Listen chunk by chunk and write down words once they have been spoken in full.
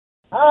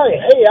Hi,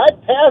 hey, I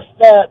passed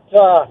that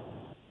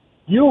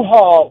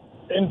U-Haul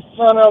in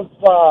front of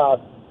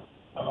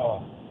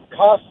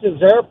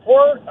Costa's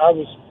Airport. I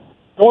was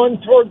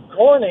going toward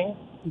Corning,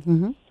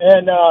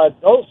 and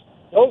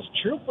those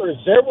troopers,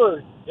 they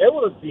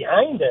were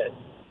behind it.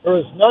 There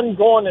was none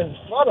going in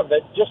front of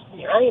it, just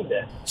behind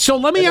it. So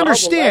let me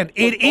understand.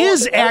 It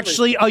is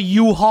actually a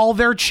U-Haul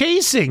they're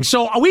chasing.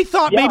 So we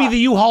thought maybe the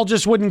U-Haul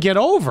just wouldn't get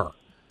over.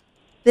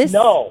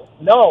 No,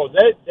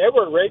 they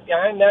were right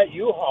behind that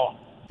U-Haul.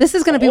 This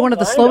is going to be one of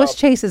the slowest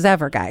chases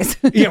ever, guys.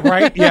 Yeah,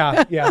 right?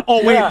 Yeah.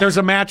 Oh, wait, there's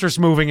a mattress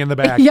moving in the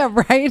back. Yeah,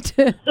 right.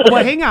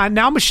 Well, hang on.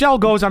 Now Michelle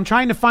goes, I'm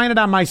trying to find it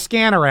on my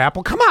scanner app.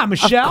 Well, come on,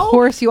 Michelle. Of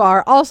course you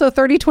are. Also,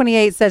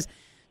 3028 says,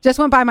 just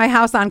went by my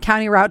house on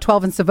County Route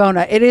 12 in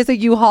Savona. It is a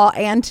U-Haul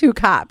and 2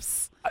 cops.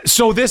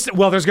 So there's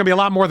going to be a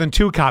lot more than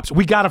 2 cops.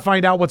 We got to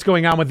find out what's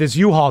going on with this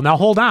U-Haul. Now,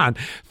 hold on.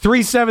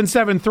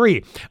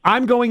 3773.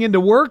 I'm going into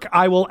work.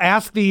 I will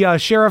ask the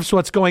sheriffs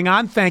what's going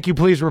on. Thank you.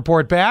 Please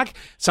report back.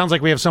 Sounds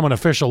like we have someone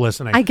official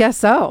listening. I guess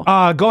so.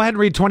 Go ahead and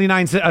read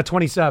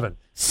 2927.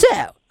 So,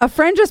 a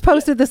friend just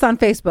posted this on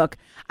Facebook.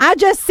 I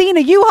just seen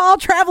a U-Haul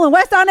traveling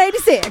west on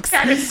 86.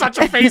 That is such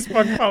a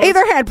Facebook post.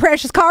 Either had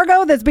precious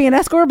cargo that's being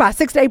escorted by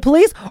 6-day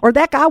police, or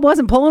that guy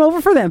wasn't pulling over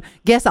for them.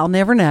 Guess I'll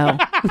never know.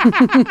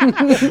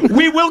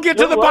 We will get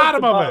to the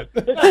bottom of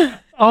it.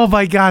 Oh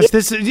my gosh!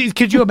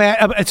 Could you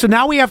imagine? So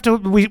now we have to.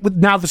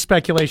 Now the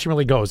speculation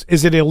really goes: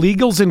 is it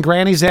illegals in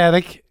Granny's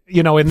attic?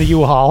 In the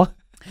U-Haul.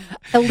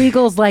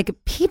 Illegals like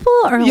people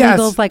or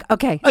illegals like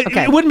okay.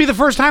 It wouldn't be the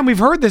first time we've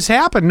heard this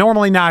happen.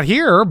 Normally not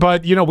here,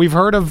 but we've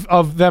heard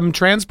of them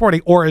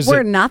transporting. Or is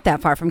we're not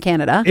that far from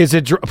Canada? Is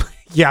it?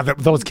 Yeah,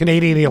 those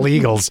Canadian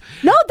illegals.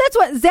 No, that's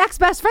what Zach's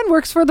best friend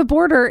works for the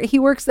border. He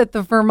works at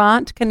the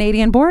Vermont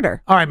Canadian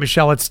border. All right,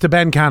 Michelle, it's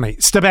Steuben County.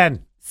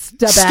 Steuben.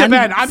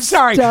 I'm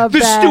sorry. Steuben.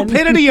 The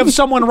stupidity of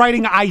someone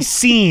writing "I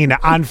seen"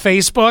 on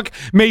Facebook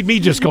made me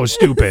just go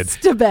stupid.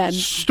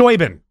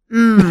 Steuben.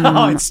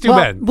 Oh, it's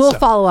Steuben. We'll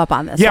follow up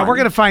on this. Yeah, we're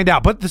going to find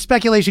out. But the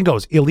speculation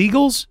goes,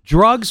 illegals,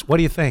 drugs, what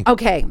do you think?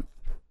 Okay.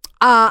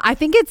 I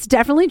think it's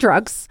definitely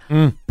drugs,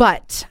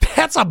 but...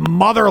 That's a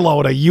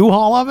motherload, a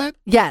U-Haul of it?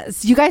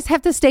 Yes. You guys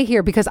have to stay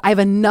here because I have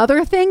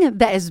another thing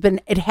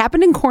that it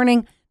happened in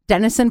Corning,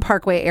 Denison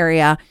Parkway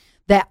area,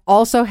 that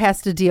also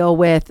has to deal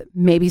with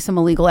maybe some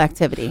illegal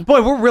activity.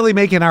 Boy, we're really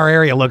making our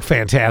area look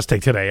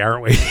fantastic today,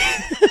 aren't we?